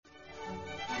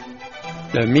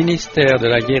Le Ministère de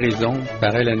la Guérison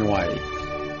par Ellen White.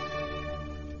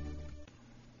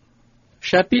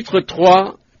 Chapitre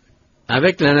 3.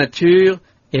 Avec la nature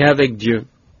et avec Dieu.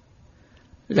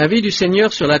 La vie du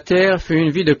Seigneur sur la terre fut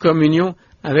une vie de communion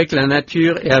avec la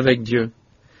nature et avec Dieu.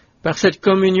 Par cette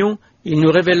communion, il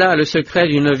nous révéla le secret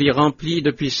d'une vie remplie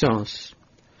de puissance.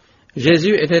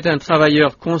 Jésus était un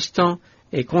travailleur constant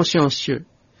et consciencieux.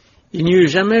 Il n'y eut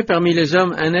jamais parmi les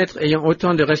hommes un être ayant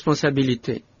autant de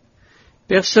responsabilités.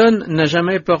 Personne n'a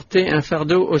jamais porté un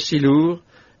fardeau aussi lourd,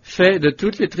 fait de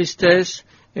toutes les tristesses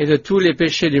et de tous les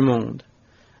péchés du monde.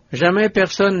 Jamais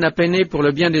personne n'a peiné pour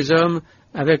le bien des hommes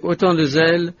avec autant de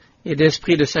zèle et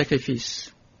d'esprit de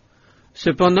sacrifice.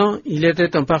 Cependant, il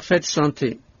était en parfaite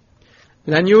santé.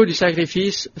 L'agneau du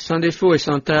sacrifice, sans défaut et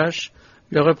sans tache,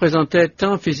 le représentait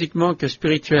tant physiquement que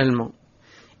spirituellement.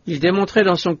 Il démontrait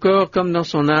dans son corps comme dans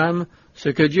son âme ce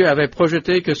que Dieu avait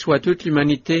projeté que soit toute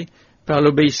l'humanité par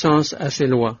l'obéissance à ses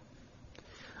lois.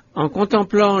 En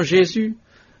contemplant Jésus,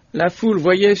 la foule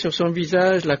voyait sur son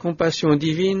visage la compassion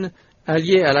divine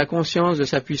alliée à la conscience de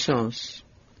sa puissance.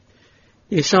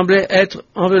 Il semblait être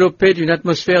enveloppé d'une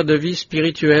atmosphère de vie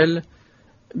spirituelle.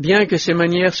 Bien que ses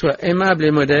manières soient aimables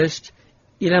et modestes,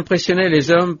 il impressionnait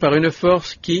les hommes par une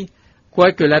force qui,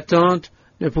 quoique latente,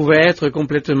 ne pouvait être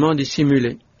complètement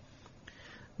dissimulée.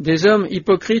 Des hommes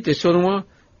hypocrites et sournois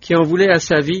qui en voulaient à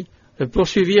sa vie le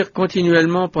poursuivirent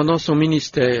continuellement pendant son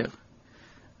ministère.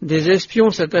 Des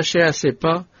espions s'attachaient à ses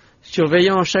pas,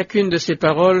 surveillant chacune de ses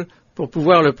paroles pour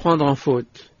pouvoir le prendre en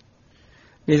faute.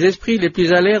 Les esprits les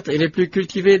plus alertes et les plus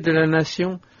cultivés de la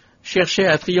nation cherchaient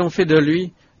à triompher de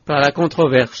lui par la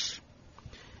controverse.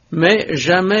 Mais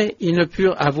jamais ils ne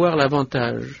purent avoir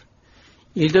l'avantage.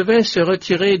 Ils devaient se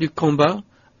retirer du combat,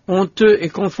 honteux et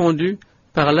confondus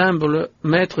par l'humble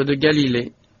maître de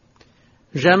Galilée.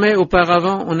 Jamais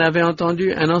auparavant on n'avait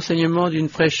entendu un enseignement d'une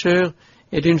fraîcheur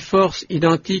et d'une force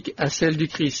identiques à celle du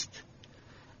Christ.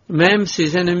 Même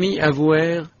ses ennemis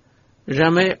avouèrent,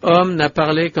 jamais homme n'a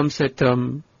parlé comme cet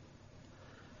homme.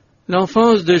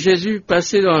 L'enfance de Jésus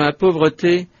passée dans la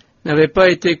pauvreté n'avait pas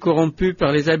été corrompue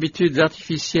par les habitudes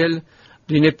artificielles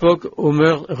d'une époque aux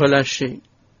mœurs relâchées.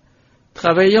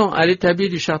 Travaillant à l'établi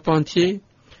du charpentier,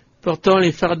 portant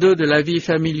les fardeaux de la vie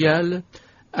familiale,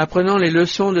 apprenant les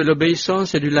leçons de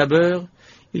l'obéissance et du labeur,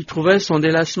 il trouvait son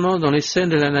délassement dans les scènes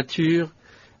de la nature,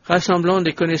 rassemblant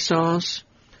des connaissances,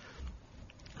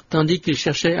 tandis qu'il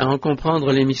cherchait à en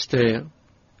comprendre les mystères.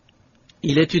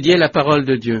 Il étudiait la parole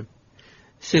de Dieu.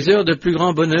 Ses heures de plus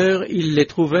grand bonheur, il les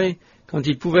trouvait quand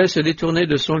il pouvait se détourner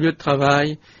de son lieu de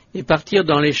travail et partir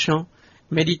dans les champs,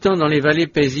 méditant dans les vallées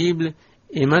paisibles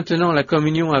et maintenant la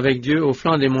communion avec Dieu au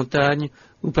flanc des montagnes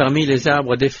ou parmi les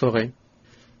arbres des forêts.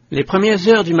 Les premières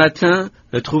heures du matin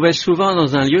le trouvaient souvent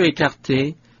dans un lieu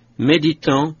écarté,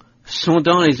 méditant,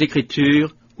 sondant les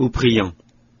Écritures ou priant.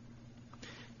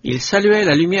 Il saluait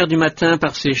la lumière du matin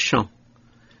par ses chants.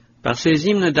 Par ses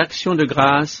hymnes d'action de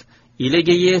grâce, il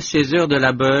égayait ses heures de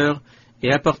labeur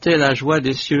et apportait la joie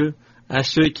des cieux à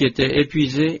ceux qui étaient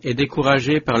épuisés et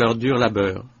découragés par leur dur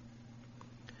labeur.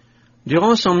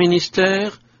 Durant son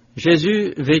ministère,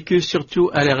 Jésus vécut surtout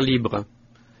à l'air libre.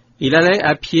 Il allait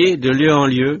à pied de lieu en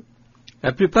lieu.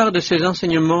 La plupart de ses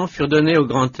enseignements furent donnés au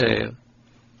grand air.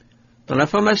 Dans la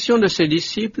formation de ses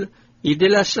disciples, il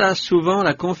délaça souvent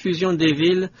la confusion des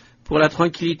villes pour la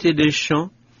tranquillité des champs,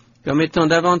 comme étant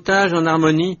davantage en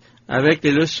harmonie avec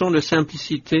les leçons de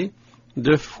simplicité,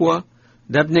 de foi,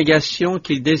 d'abnégation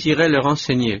qu'il désirait leur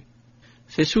enseigner.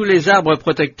 C'est sous les arbres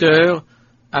protecteurs,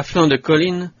 à flanc de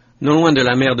collines, non loin de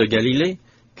la mer de Galilée,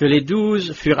 que les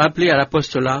 12 furent appelés à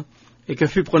l'apostolat et que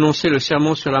fut prononcé le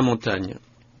sermon sur la montagne.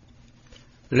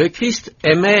 Le Christ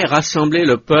aimait rassembler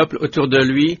le peuple autour de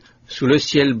lui, sous le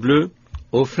ciel bleu,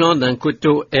 au flanc d'un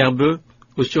coteau herbeux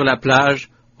ou sur la plage,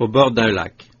 au bord d'un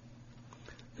lac.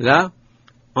 Là,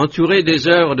 entouré des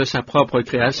œuvres de sa propre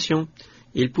création,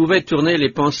 il pouvait tourner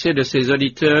les pensées de ses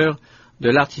auditeurs de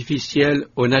l'artificiel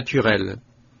au naturel.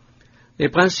 Les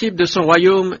principes de son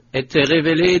royaume étaient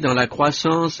révélés dans la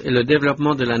croissance et le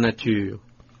développement de la nature.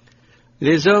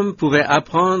 Les hommes pouvaient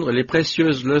apprendre les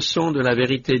précieuses leçons de la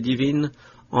vérité divine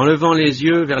en levant les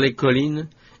yeux vers les collines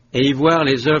et y voir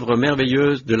les œuvres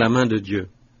merveilleuses de la main de Dieu.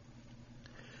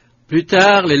 Plus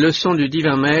tard, les leçons du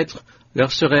divin maître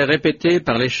leur seraient répétées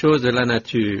par les choses de la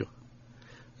nature.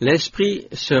 L'esprit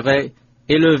serait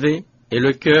élevé et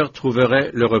le cœur trouverait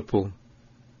le repos.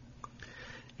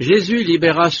 Jésus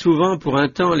libéra souvent pour un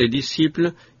temps les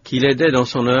disciples qui l'aidaient dans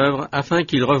son œuvre afin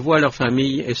qu'ils revoient leur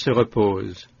famille et se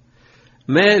reposent.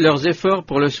 Mais leurs efforts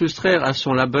pour le soustraire à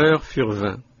son labeur furent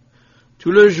vains.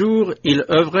 Tout le jour, il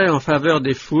œuvrait en faveur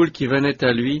des foules qui venaient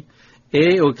à lui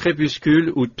et au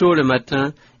crépuscule ou tôt le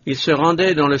matin, il se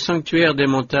rendait dans le sanctuaire des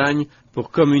montagnes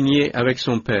pour communier avec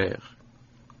son Père.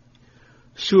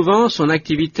 Souvent, son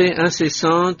activité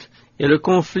incessante et le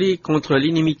conflit contre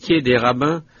l'inimitié des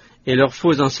rabbins et leurs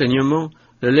faux enseignements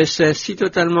le laissaient si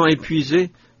totalement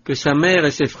épuisé que sa mère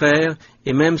et ses frères,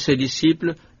 et même ses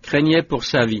disciples, craignaient pour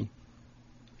sa vie.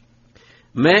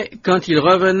 Mais quand il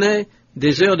revenait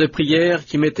des heures de prière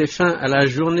qui mettaient fin à la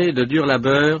journée de dur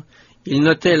labeur, il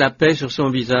notait la paix sur son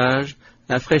visage,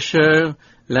 la fraîcheur,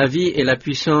 la vie et la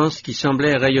puissance qui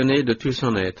semblaient rayonner de tout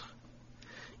son être.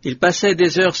 Il passait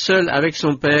des heures seul avec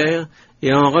son Père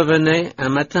et en revenait un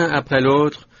matin après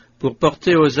l'autre pour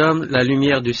porter aux hommes la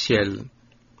lumière du ciel.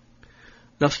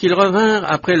 Lorsqu'ils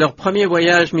revinrent après leur premier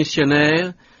voyage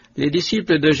missionnaire, les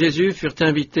disciples de Jésus furent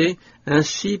invités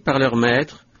ainsi par leur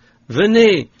maître, «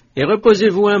 Venez et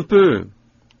reposez-vous un peu !»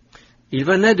 Ils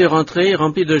venaient de rentrer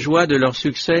remplis de joie de leur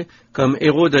succès comme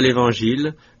héros de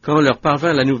l'Évangile, quand leur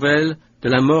parvint la nouvelle de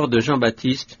la mort de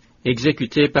Jean-Baptiste,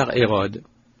 exécuté par Hérode.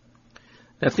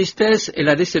 La tristesse et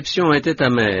la déception étaient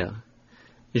amères.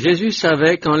 Jésus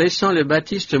savait qu'en laissant le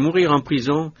Baptiste mourir en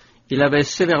prison, il avait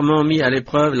sévèrement mis à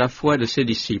l'épreuve la foi de ses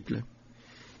disciples.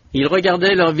 Il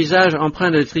regardait leur visage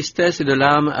empreint de tristesse et de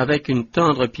larmes avec une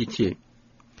tendre pitié.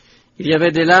 Il y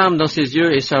avait des larmes dans ses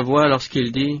yeux et sa voix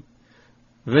lorsqu'il dit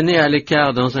 « Venez à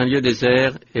l'écart dans un lieu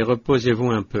désert et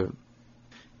reposez-vous un peu. »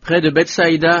 Près de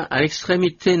Bethsaïda, à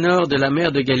l'extrémité nord de la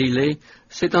mer de Galilée,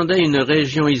 s'étendait une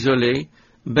région isolée,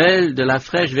 belle de la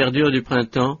fraîche verdure du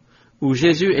printemps, où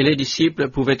Jésus et les disciples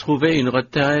pouvaient trouver une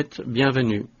retraite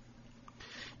bienvenue.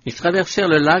 Ils traversèrent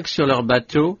le lac sur leur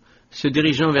bateau, se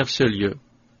dirigeant vers ce lieu.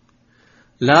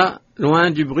 Là, loin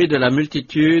du bruit de la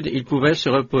multitude, ils pouvaient se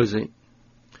reposer.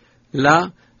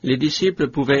 Là, les disciples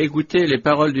pouvaient écouter les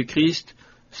paroles du Christ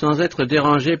sans être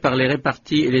dérangés par les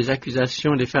réparties et les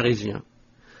accusations des pharisiens.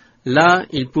 Là,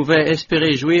 ils pouvaient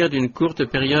espérer jouir d'une courte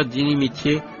période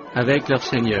d'inimitié avec leur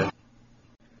Seigneur.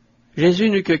 Jésus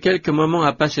n'eut que quelques moments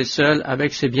à passer seul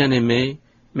avec ses bien-aimés,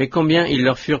 mais combien ils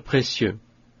leur furent précieux.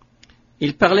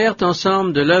 Ils parlèrent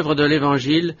ensemble de l'œuvre de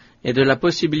l'Évangile et de la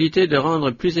possibilité de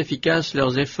rendre plus efficaces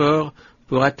leurs efforts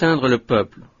pour atteindre le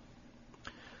peuple.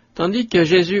 Tandis que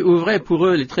Jésus ouvrait pour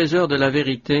eux les trésors de la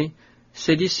vérité,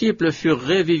 ses disciples furent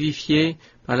revivifiés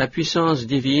par la puissance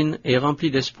divine et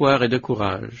remplis d'espoir et de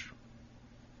courage.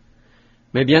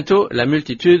 Mais bientôt la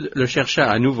multitude le chercha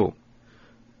à nouveau.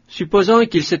 Supposant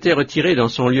qu'il s'était retiré dans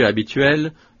son lieu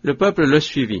habituel, le peuple le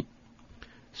suivit.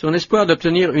 Son espoir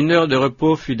d'obtenir une heure de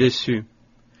repos fut déçu.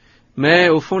 Mais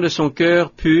au fond de son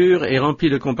cœur, pur et rempli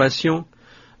de compassion,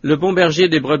 le bon berger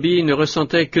des brebis ne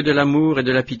ressentait que de l'amour et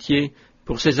de la pitié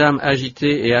pour ces âmes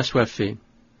agitées et assoiffées.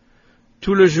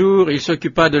 Tout le jour, il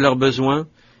s'occupa de leurs besoins,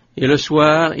 et le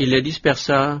soir, il les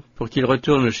dispersa pour qu'ils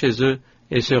retournent chez eux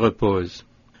et se reposent.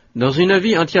 Dans une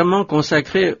vie entièrement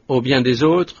consacrée au bien des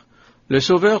autres, le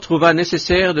Sauveur trouva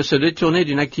nécessaire de se détourner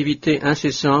d'une activité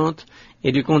incessante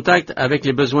et du contact avec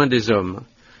les besoins des hommes,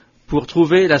 pour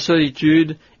trouver la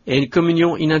solitude et une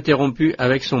communion ininterrompue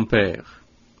avec son Père.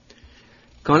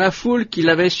 Quand la foule qui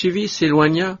l'avait suivi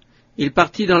s'éloigna, il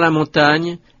partit dans la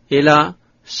montagne, et là,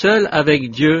 seul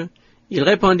avec Dieu, il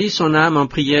répandit son âme en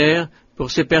prière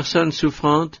pour ces personnes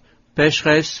souffrantes,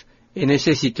 pécheresses et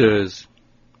nécessiteuses.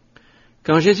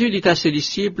 Quand Jésus dit à ses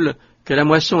disciples que la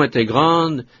moisson était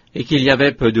grande et qu'il y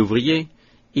avait peu d'ouvriers,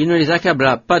 il ne les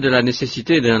accabla pas de la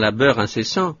nécessité d'un labeur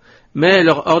incessant, mais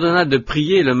leur ordonna de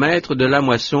prier le maître de la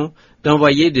moisson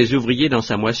d'envoyer des ouvriers dans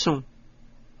sa moisson.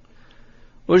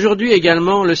 Aujourd'hui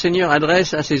également, le Seigneur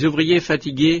adresse à ses ouvriers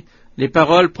fatigués les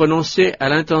paroles prononcées à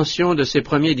l'intention de ses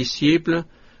premiers disciples,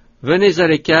 « Venez à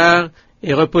l'écart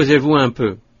et reposez-vous un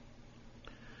peu ».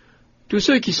 Tous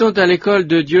ceux qui sont à l'école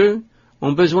de Dieu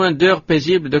ont besoin d'heures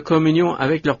paisibles de communion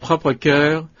avec leur propre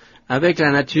cœur, avec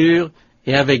la nature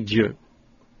et avec Dieu.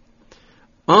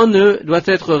 En eux doit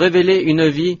être révélée une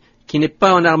vie qui n'est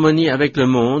pas en harmonie avec le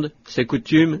monde, ses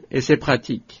coutumes et ses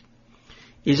pratiques.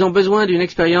 Ils ont besoin d'une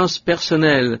expérience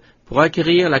personnelle pour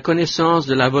acquérir la connaissance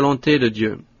de la volonté de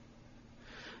Dieu.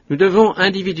 Nous devons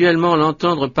individuellement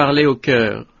l'entendre parler au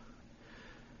cœur.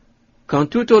 Quand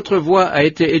toute autre voix a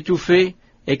été étouffée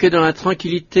et que dans la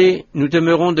tranquillité nous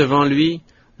demeurons devant lui,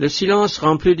 le silence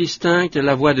rend plus distincte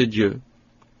la voix de Dieu.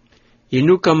 Il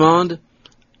nous commande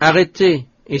 « Arrêtez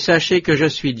et sachez que je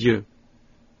suis Dieu ».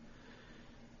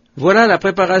 Voilà la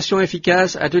préparation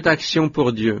efficace à toute action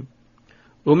pour Dieu.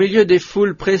 Au milieu des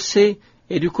foules pressées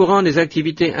et du courant des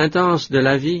activités intenses de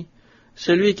la vie,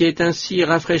 celui qui est ainsi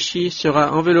rafraîchi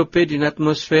sera enveloppé d'une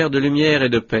atmosphère de lumière et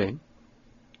de paix.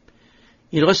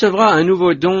 Il recevra un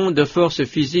nouveau don de force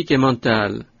physique et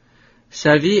mentale.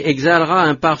 Sa vie exhalera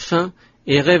un parfum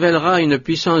et révélera une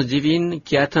puissance divine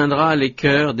qui atteindra les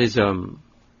cœurs des hommes.